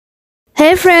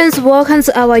Hey friends, welcome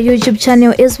to our YouTube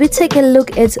channel as we take a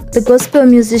look at the gospel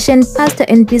musician, pastor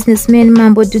and businessman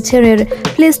Mambo Dhuterere.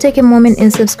 Please take a moment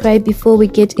and subscribe before we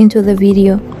get into the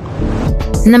video.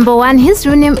 Number 1. His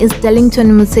real name is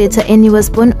Darlington Museta and he was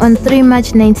born on 3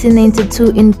 March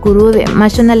 1992 in Gurube,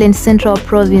 Mashonaland Central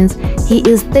Province. He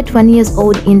is 31 years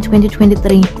old in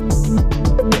 2023.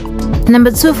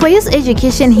 Number 2. For his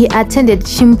education, he attended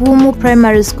Chimbumu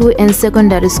Primary School and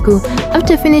Secondary School.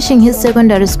 After finishing his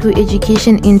secondary school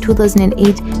education in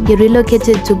 2008, he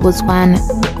relocated to Botswana.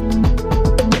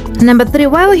 Number 3.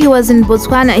 While he was in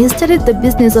Botswana, he started the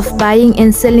business of buying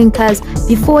and selling cars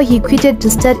before he quitted to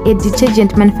start a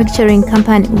detergent manufacturing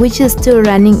company, which is still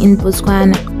running in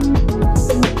Botswana.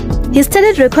 He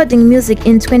started recording music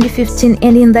in 2015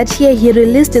 and in that year he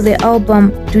released the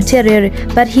album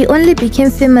Dhuterere, but he only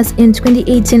became famous in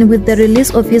 2018 with the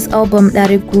release of his album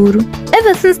Guru.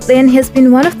 Ever since then, he has been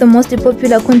one of the most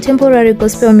popular contemporary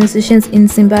gospel musicians in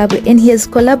Zimbabwe and he has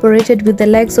collaborated with the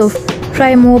likes of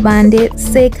Primo Bande,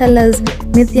 Say Colors,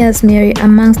 Matthias Mary,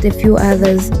 amongst a few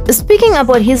others. Speaking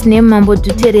about his name Mambo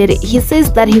Dhuterere, he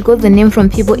says that he got the name from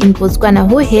people in Botswana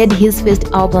who heard his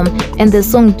first album and the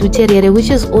song Dhuterere, which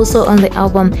is also on the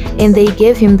album, and they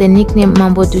gave him the nickname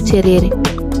Mambo Dhuterere.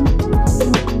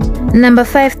 Number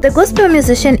 5. The gospel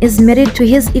musician is married to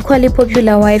his equally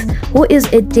popular wife, who is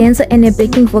a dancer and a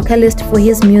backing vocalist for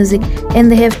his music, and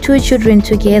they have 2 children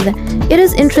together. It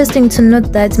is interesting to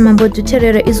note that Mambo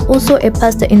Dhuterere is also a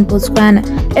pastor in Botswana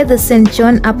at the St.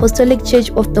 John Apostolic Church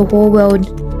of the Whole World.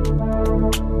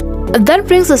 That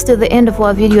brings us to the end of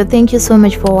our video. Thank you so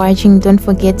much for watching. Don't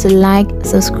forget to like,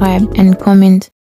 subscribe and comment.